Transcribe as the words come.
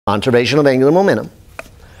conservation of angular momentum.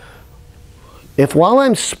 If while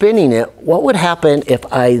I'm spinning it, what would happen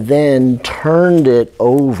if I then turned it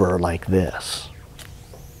over like this?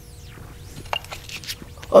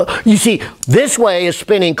 You see, this way is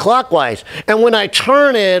spinning clockwise, and when I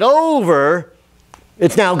turn it over,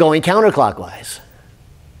 it's now going counterclockwise.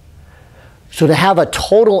 So to have a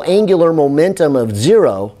total angular momentum of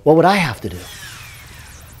 0, what would I have to do?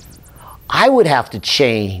 I would have to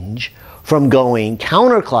change from going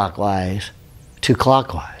counterclockwise to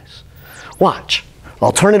clockwise. Watch.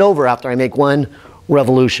 I'll turn it over after I make one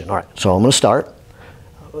revolution. All right, so I'm going to start.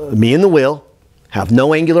 Me and the wheel have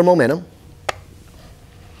no angular momentum.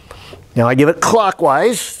 Now I give it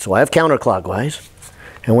clockwise, so I have counterclockwise.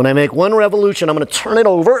 And when I make one revolution, I'm going to turn it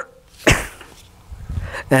over.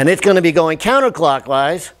 And it's going to be going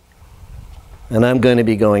counterclockwise. And I'm going to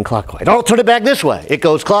be going clockwise. I'll turn it back this way. It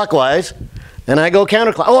goes clockwise. And I go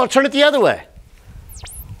counterclockwise. Oh, I'll turn it the other way.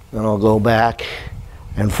 And I'll go back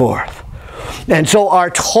and forth. And so our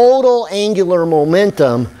total angular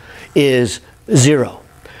momentum is 0.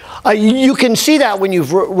 You can see that when you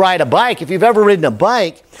ride a bike. If you've ever ridden a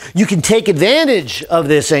bike, you can take advantage of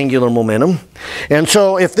this angular momentum. And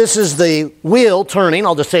so if this is the wheel turning,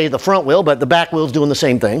 I'll just say the front wheel, but the back wheel's doing the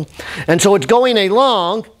same thing. And so it's going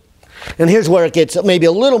along, and here's where it gets maybe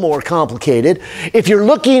a little more complicated. If you're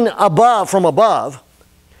looking from above,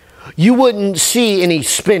 you wouldn't see any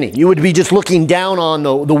spinning. You would be just looking down on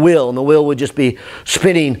the wheel, and the wheel would just be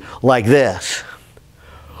spinning like this.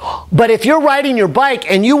 But if you're riding your bike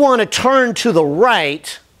and you want to turn to the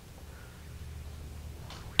right,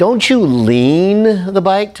 don't you lean the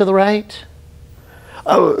bike to the right?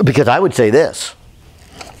 Because I would say this.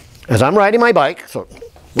 As I'm riding my bike, so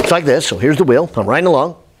it looks like this, so here's the wheel, I'm riding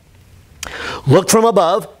along. Look from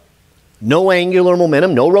above, no angular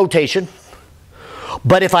momentum, no rotation.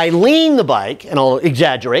 But if I lean the bike, and I'll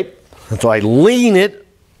exaggerate, and so I lean it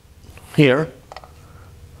here,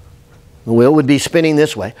 the wheel would be spinning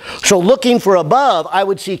this way. So looking for above, I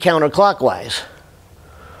would see counterclockwise.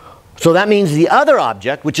 So that means the other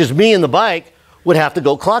object, which is me and the bike, would have to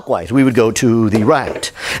go clockwise. We would go to the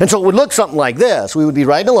right. And so it would look something like this. We would be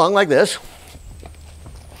riding along like this.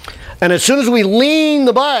 And as soon as we lean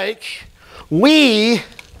the bike, we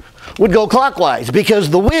would go clockwise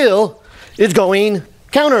because the wheel is going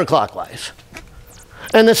counterclockwise.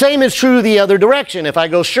 And the same is true the other direction. If I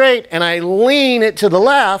go straight and I lean it to the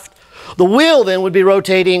left, the wheel then would be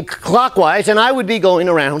rotating clockwise, and I would be going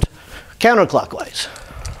around counterclockwise.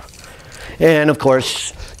 And of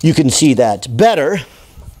course, you can see that better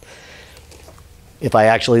if I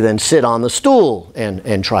actually then sit on the stool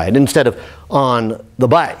and try it instead of on the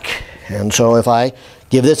bike. And so if I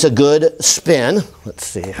give this a good spin, let's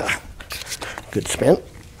see, good spin.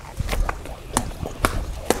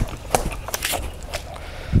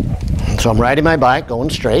 So I'm riding my bike, going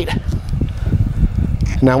straight.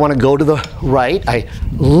 And I want to go to the right. I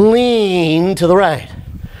lean to the right.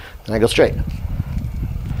 And I go straight.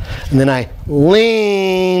 And then I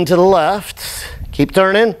lean to the left. Keep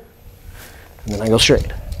turning. And then I go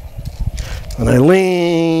straight. And I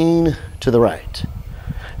lean to the right.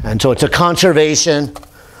 And so it's a conservation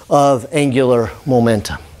of angular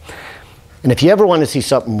momentum. And if you ever want to see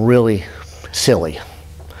something really silly,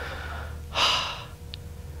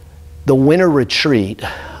 the winter retreat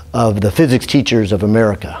of the Physics Teachers of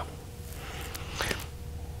America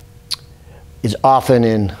is often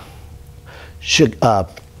in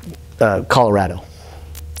Colorado.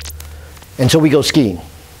 And so we go skiing.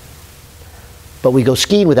 But we go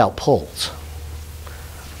skiing without poles.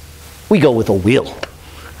 We go with a wheel.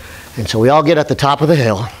 And so we all get at the top of the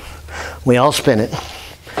hill. We all spin it.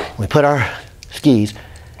 We put our skis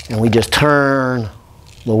and we just turn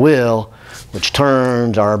the wheel, which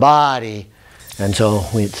turns our body. And so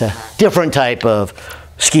it's a different type of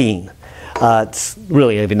skiing. It's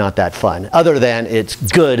really maybe not that fun, other than it's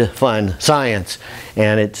good, fun science,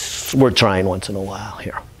 and we're trying once in a while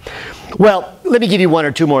here. Well, let me give you one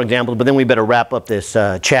or two more examples, but then we better wrap up this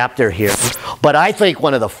chapter here. But I think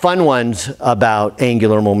one of the fun ones about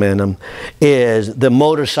angular momentum is the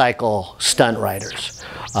motorcycle stunt riders.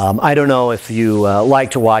 I don't know if you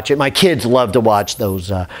like to watch it. My kids love to watch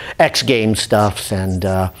those X Games stuffs, and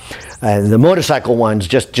the motorcycle ones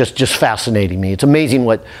just fascinating me. It's amazing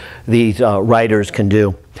what these riders can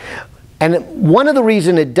do. And one of the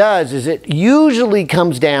reasons it does is it usually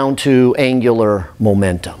comes down to angular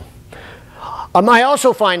momentum. I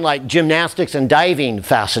also find like gymnastics and diving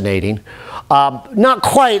fascinating. Not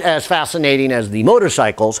quite as fascinating as the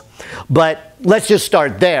motorcycles, but let's just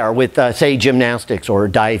start there with, say, gymnastics or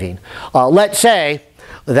diving. Let's say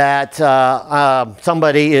that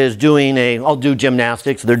somebody is doing I'll do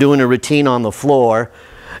gymnastics, they're doing a routine on the floor.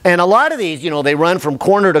 And a lot of these, they run from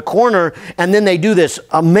corner to corner, and then they do this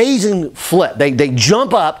amazing flip. They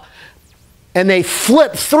jump up, and they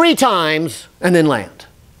flip 3 times, and then land.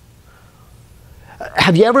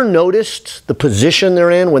 Have you ever noticed the position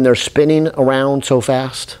they're in when they're spinning around so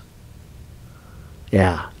fast?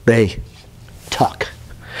 Yeah, they tuck.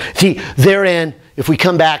 See, they're in, if we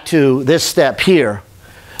come back to this step here,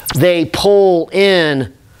 they pull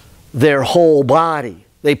in their whole body.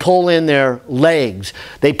 They pull in their legs.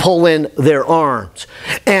 They pull in their arms.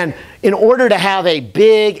 And in order to have a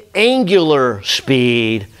big angular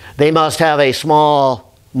speed, they must have a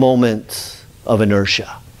small moment of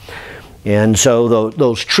inertia. And so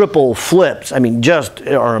those triple flips, I mean, just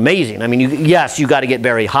are amazing. I mean, yes, you got to get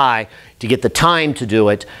very high to get the time to do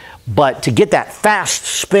it. But to get that fast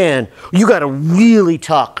spin, you got to really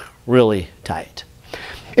tuck really tight.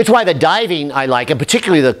 It's why the diving I like, and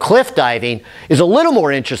particularly the cliff diving, is a little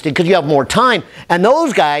more interesting because you have more time. And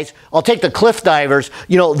those guys, I'll take the cliff divers,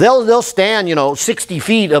 they'll stand, 60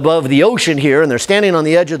 feet above the ocean here, and they're standing on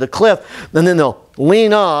the edge of the cliff, and then they'll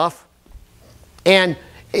lean off. And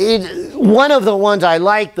one of the ones I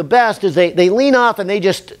like the best is they lean off and they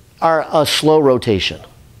just are a slow rotation.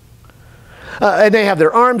 And they have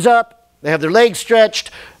their arms up, they have their legs stretched,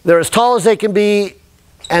 they're as tall as they can be,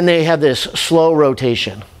 and they have this slow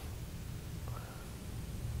rotation.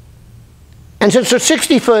 And since they're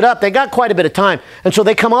 60 foot up, they got quite a bit of time. And so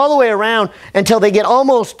they come all the way around until they get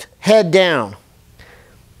almost head down.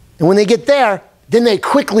 And when they get there, then they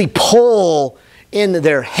quickly pull into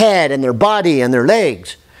their head and their body and their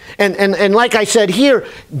legs. And like I said here,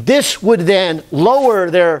 this would then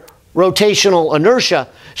lower their rotational inertia,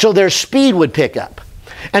 so their speed would pick up.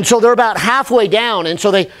 And so they're about halfway down, and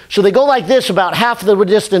so they go like this about half the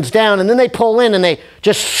distance down, and then they pull in and they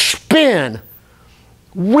just spin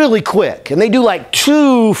really quick. And they do like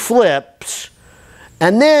 2 flips,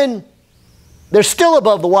 and then they're still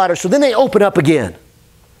above the water, so then they open up again.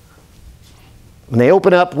 And they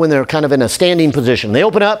open up when they're kind of in a standing position. They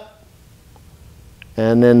open up,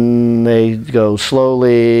 and then they go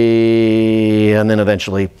slowly, and then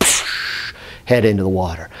eventually head into the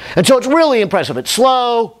water. And so it's really impressive. It's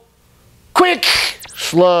slow, quick,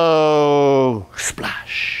 slow,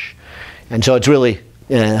 splash. And so it's really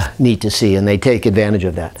neat to see, and they take advantage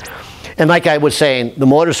of that. And like I was saying, the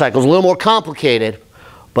motorcycle's a little more complicated,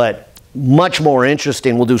 but much more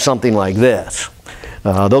interesting. We'll do something like this.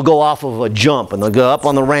 They'll go off of a jump, and they'll go up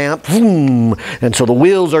on the ramp, boom, and so the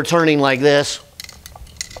wheels are turning like this.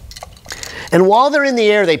 And while they're in the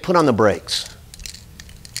air, they put on the brakes.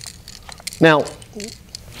 Now,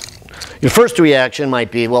 your first reaction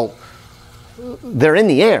might be, well, they're in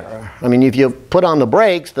the air. I mean, if you put on the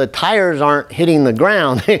brakes, the tires aren't hitting the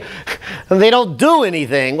ground. They don't do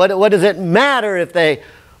anything. What does it matter if they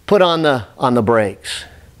put on the brakes?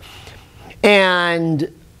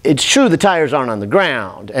 And it's true the tires aren't on the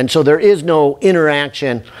ground, and so there is no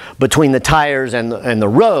interaction between the tires and the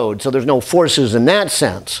road, so there's no forces in that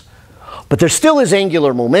sense. But there still is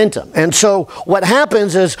angular momentum. And so what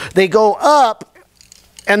happens is they go up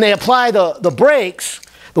and they apply the brakes,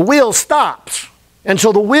 the wheel stops. And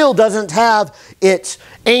so the wheel doesn't have its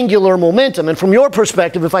angular momentum. And from your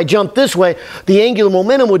perspective, if I jump this way, the angular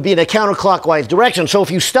momentum would be in a counterclockwise direction. So if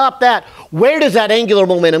you stop that, where does that angular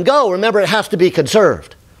momentum go? Remember, it has to be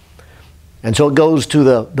conserved. And so it goes to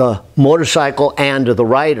the motorcycle and to the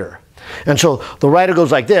rider. And so the rider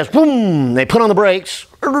goes like this, boom, they put on the brakes.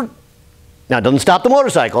 Now, it doesn't stop the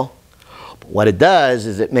motorcycle, but what it does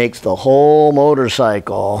is it makes the whole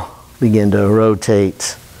motorcycle begin to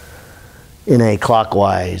rotate in a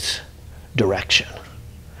clockwise direction.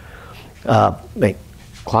 Wait,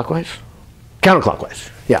 clockwise? Counterclockwise,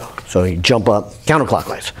 yeah. So you jump up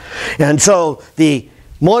counterclockwise. And so the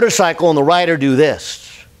motorcycle and the rider do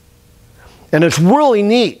this. And it's really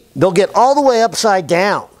neat. They'll get all the way upside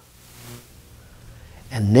down.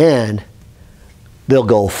 And then they'll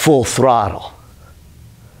go full throttle.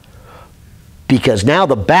 Because now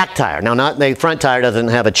the back tire, now not the front tire doesn't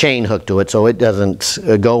have a chain hooked to it, so it doesn't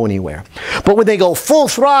go anywhere. But when they go full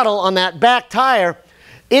throttle on that back tire,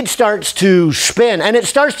 it starts to spin. And it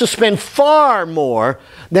starts to spin far more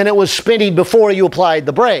than it was spinning before you applied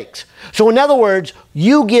the brakes. So in other words,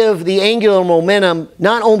 you give the angular momentum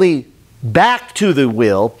not only back to the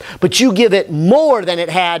wheel, but you give it more than it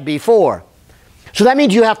had before. So that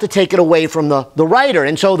means you have to take it away from the rider.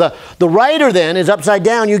 And so the rider then is upside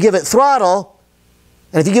down. You give it throttle.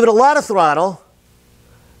 And if you give it a lot of throttle,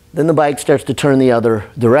 then the bike starts to turn the other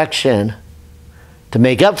direction to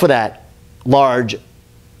make up for that large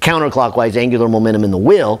counterclockwise angular momentum in the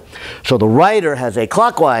wheel. So the rider has a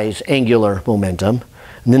clockwise angular momentum,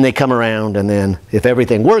 and then they come around, and then if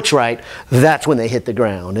everything works right, that's when they hit the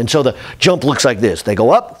ground. And so the jump looks like this. They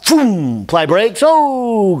go up, boom, apply brakes,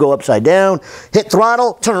 oh, go upside down, hit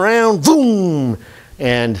throttle, turn around, boom,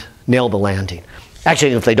 and nail the landing.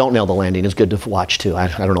 Actually, if they don't nail the landing, it's good to watch too. I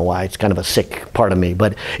don't know why. It's kind of a sick part of me.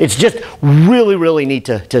 But it's just really, really neat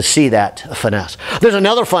to see that finesse. There's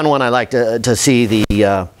another fun one I like to see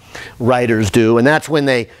the riders do, and that's when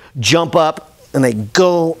they jump up and they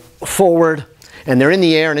go forward and they're in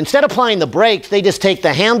the air. And instead of applying the brakes, they just take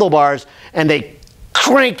the handlebars and they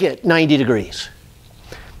crank it 90 degrees.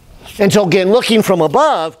 And so again, looking from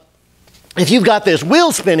above, if you've got this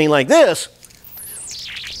wheel spinning like this,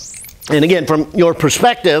 and again, from your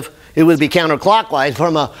perspective, it would be counterclockwise.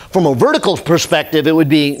 From a vertical perspective, it would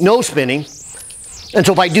be no spinning. And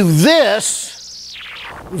so if I do this,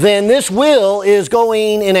 then this wheel is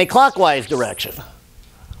going in a clockwise direction.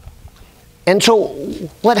 And so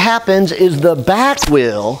what happens is the back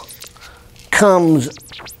wheel comes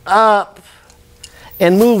up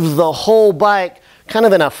and moves the whole bike kind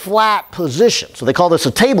of in a flat position. So they call this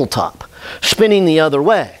a tabletop, spinning the other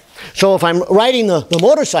way. So if I'm riding the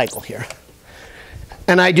motorcycle here,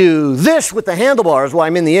 and I do this with the handlebars while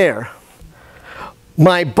I'm in the air,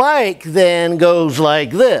 my bike then goes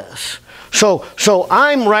like this. So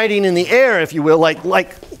I'm riding in the air, if you will, like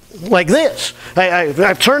this.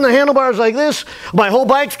 I've turned the handlebars like this, my whole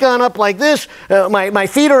bike's gone up like this, my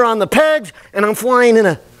feet are on the pegs, and I'm flying in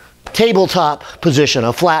a tabletop position,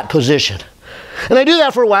 a flat position. And I do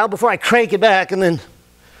that for a while before I crank it back and then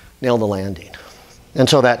nail the landing. And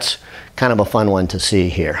so that's kind of a fun one to see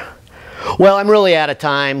here. Well, I'm really out of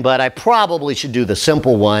time, but I probably should do the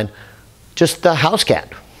simple one, just the house cat.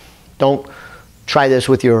 Don't try this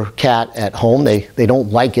with your cat at home. They don't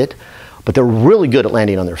like it, but they're really good at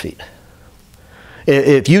landing on their feet.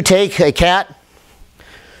 If you take a cat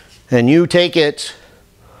and you take its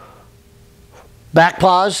back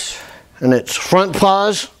paws and its front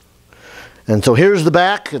paws, and so here's the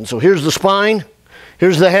back, and so here's the spine,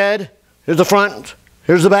 here's the head, here's the front,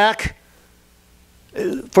 here's the back.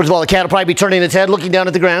 First of all, the cat will probably be turning its head, looking down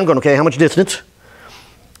at the ground, going, okay, how much distance?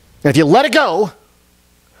 And if you let it go,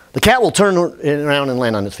 the cat will turn around and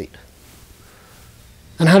land on its feet.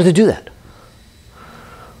 And how does it do that?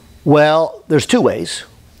 Well, there's two ways.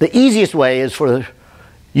 The easiest way is for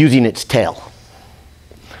using its tail.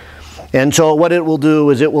 And so what it will do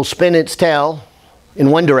is it will spin its tail in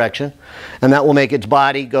one direction, and that will make its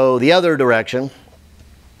body go the other direction.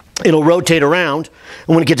 It'll rotate around,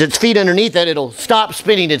 and when it gets its feet underneath it, it'll stop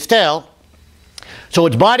spinning its tail, so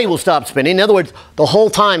its body will stop spinning. In other words, the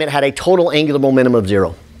whole time it had a total angular momentum of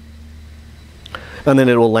 0. And then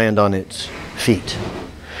it will land on its feet.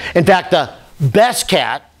 In fact, the best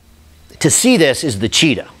cat to see this is the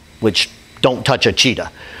cheetah, which don't touch a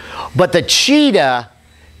cheetah. But the cheetah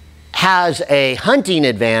has a hunting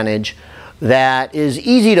advantage that is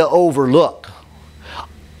easy to overlook.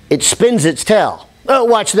 It spins its tail. Oh,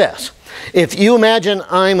 watch this. If you imagine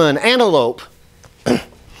I'm an antelope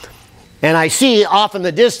and I see off in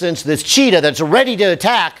the distance this cheetah that's ready to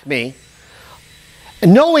attack me,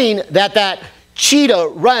 knowing that that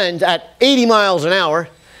cheetah runs at 80 miles an hour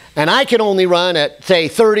and I can only run at, say,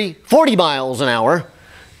 30, 40 miles an hour,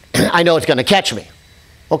 I know it's going to catch me.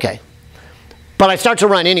 Okay. But I start to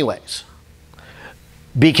run anyways,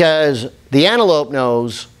 because the antelope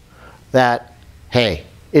knows that, hey,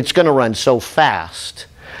 it's going to run so fast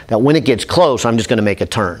that when it gets close, I'm just going to make a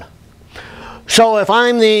turn. So if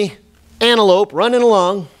I'm the antelope running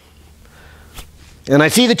along and I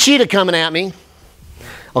see the cheetah coming at me,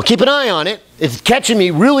 I'll keep an eye on it. It's catching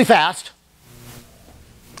me really fast.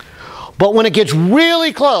 But when it gets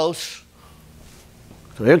really close,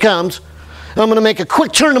 so here it comes, I'm going to make a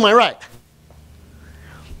quick turn to my right.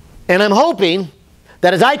 And I'm hoping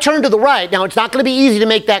that as I turn to the right, now it's not going to be easy to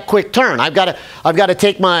make that quick turn. I've got to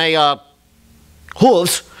take my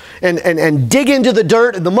hooves and dig into the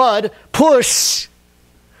dirt and the mud, push,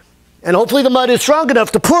 and hopefully the mud is strong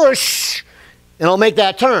enough to push, and I'll make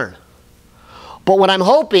that turn. But what I'm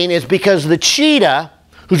hoping is because the cheetah,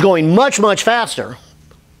 who's going much, much faster,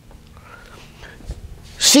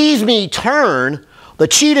 sees me turn, the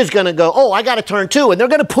cheetah's going to go, oh, I got to turn too, and they're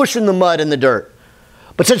going to push in the mud and the dirt.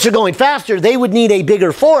 But since they're going faster, they would need a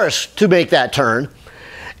bigger force to make that turn.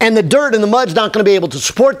 And the dirt and the mud's not going to be able to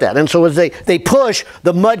support that. And so as they push,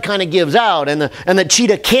 the mud kind of gives out, and the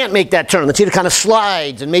cheetah can't make that turn. The cheetah kind of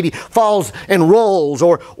slides and maybe falls and rolls,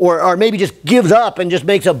 or maybe just gives up and just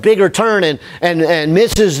makes a bigger turn and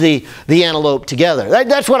misses the antelope together.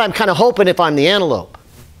 That's what I'm kind of hoping if I'm the antelope.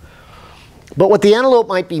 But what the antelope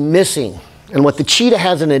might be missing, and what the cheetah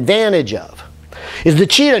has an advantage of, is the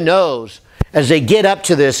cheetah knows as they get up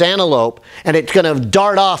to this antelope and it's going to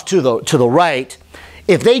dart off to the right,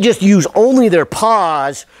 if they just use only their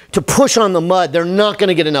paws to push on the mud, they're not going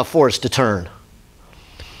to get enough force to turn.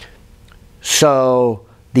 So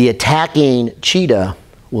the attacking cheetah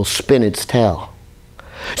will spin its tail.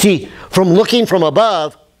 See, from looking from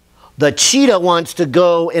above, the cheetah wants to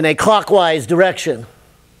go in a clockwise direction.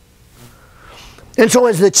 And so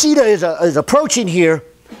as the cheetah is approaching here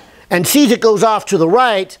and sees it goes off to the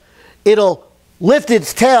right, it'll lift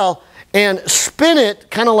its tail and spin it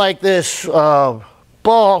kind of like this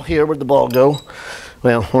ball here. Where'd the ball go?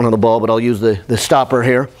 Well, one of the ball, but I'll use the stopper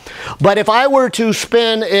here. But if I were to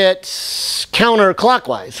spin it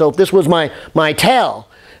counterclockwise, so if this was my tail,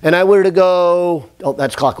 and I were to go, oh,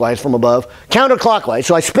 that's clockwise from above, counterclockwise,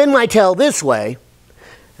 so I spin my tail this way,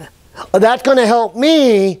 that's going to help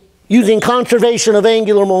me, using conservation of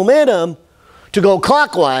angular momentum, to go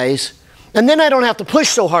clockwise, and then I don't have to push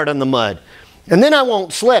so hard on the mud. And then I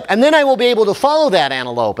won't slip. And then I will be able to follow that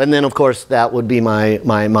antelope. And then, of course, that would be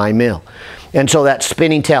my meal. And so that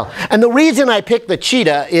spinning tail. And the reason I picked the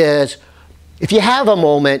cheetah is, if you have a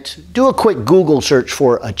moment, do a quick Google search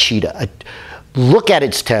for a cheetah. Look at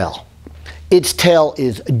its tail. Its tail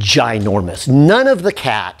is ginormous. None of the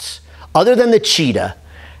cats, other than the cheetah,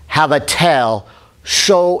 have a tail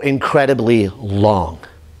so incredibly long.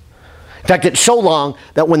 In fact, it's so long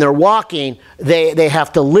that when they're walking, they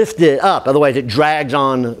have to lift it up. Otherwise, it drags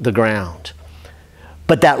on the ground.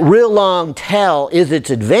 But that real long tail is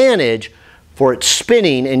its advantage for its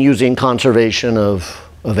spinning and using conservation of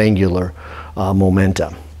angular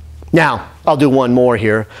momentum. Now, I'll do one more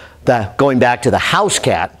here. Going back to the house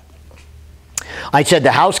cat. I said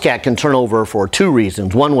the house cat can turn over for two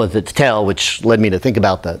reasons. One was its tail, which led me to think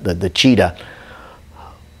about the cheetah.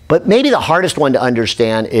 But maybe the hardest one to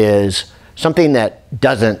understand is something that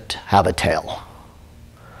doesn't have a tail.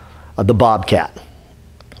 The bobcat.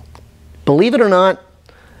 Believe it or not,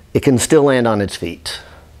 it can still land on its feet.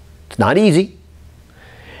 It's not easy.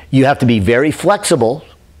 You have to be very flexible.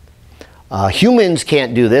 Humans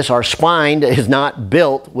can't do this. Our spine is not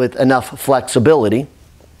built with enough flexibility.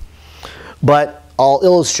 But I'll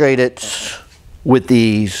illustrate it with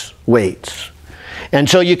these weights. And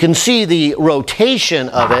so you can see the rotation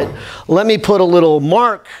of it. Let me put a little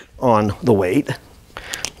mark on the weight.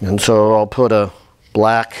 And so I'll put a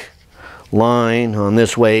black line on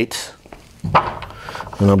this weight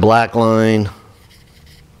and a black line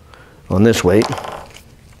on this weight.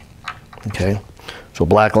 Okay, so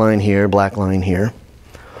black line here, black line here.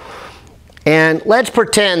 And let's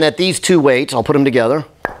pretend that these two weights, I'll put them together,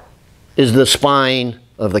 is the spine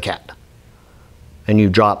of the cat. And you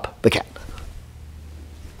drop the cat.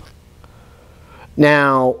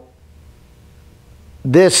 Now,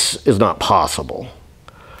 this is not possible.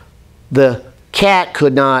 The cat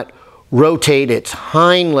could not rotate its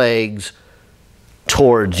hind legs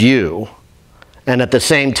towards you, and at the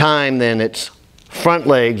same time then its front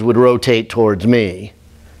legs would rotate towards me.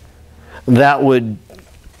 That would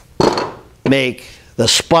make the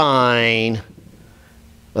spine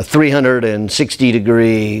a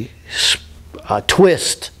 360-degree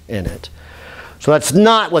twist in it. So that's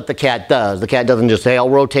not what the cat does. The cat doesn't just say, I'll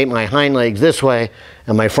rotate my hind legs this way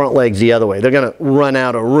and my front legs the other way. They're going to run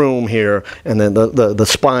out of room here, and then the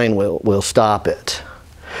spine will stop it.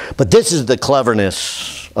 But this is the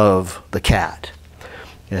cleverness of the cat.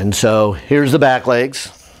 And so here's the back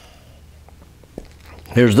legs.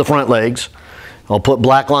 Here's the front legs. I'll put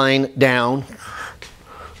black line down.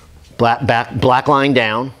 Black line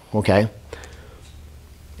down, okay?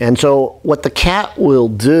 And so what the cat will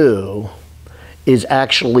do is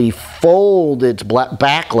actually fold its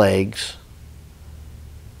back legs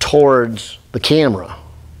towards the camera,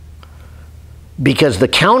 because the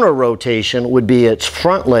counter rotation would be its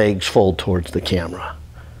front legs fold towards the camera.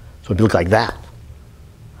 So it'd look like that.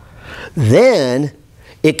 Then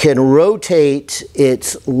it can rotate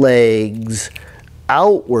its legs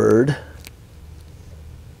outward,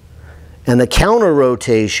 and the counter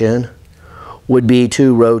rotation would be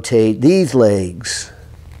to rotate these legs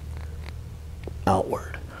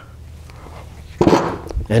outward.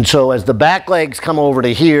 And so as the back legs come over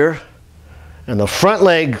to here and the front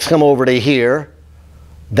legs come over to here,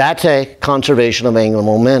 that's a conservation of angular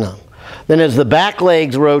momentum. Then as the back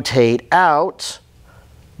legs rotate out,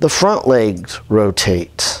 the front legs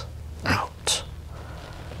rotate out.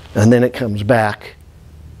 And then it comes back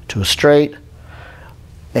to a straight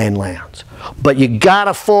and lands. But you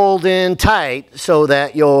gotta fold in tight so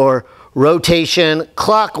that your rotation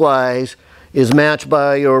clockwise is matched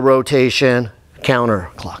by your rotation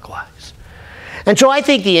counterclockwise. And so I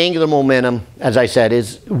think the angular momentum, as I said,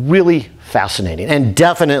 is really fascinating and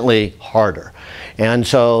definitely harder. And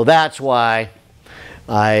so that's why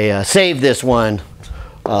I saved this one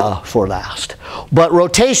for last. But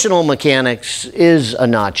rotational mechanics is a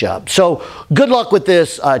notch up. So good luck with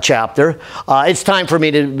this chapter. It's time for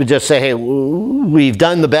me to just say, hey, we've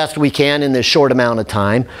done the best we can in this short amount of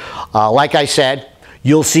time. Like I said,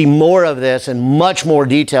 you'll see more of this in much more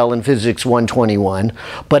detail in Physics 121,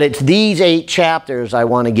 but it's these 8 chapters I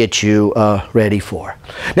want to get you ready for.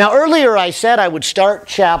 Now, earlier I said I would start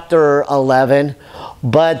chapter 11,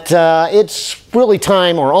 but it's really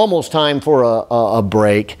time, or almost time, for a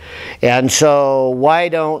break. And so why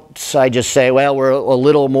don't I just say, well, we're a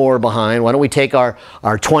little more behind. Why don't we take our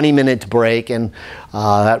 20-minute break? And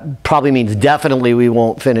that probably means definitely we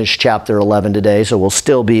won't finish chapter 11 today, so we'll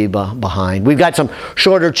still be behind. We've got some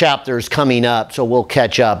shorter chapters coming up, so we'll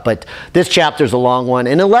catch up. But this chapter's a long one,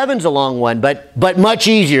 and 11's a long one, but much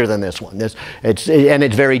easier than this one.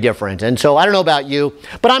 It's very different. And so I don't know about you,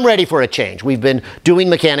 but I'm ready for a change. We've been doing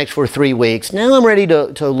mechanics for 3 weeks. Now I'm ready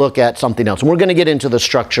to look at something else. And we're going to get into the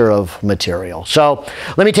structure of material. So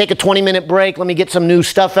let me take a 20-minute break. Let me get some new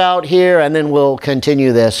stuff out here, and then we'll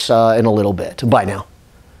continue this in a little bit. Bye now.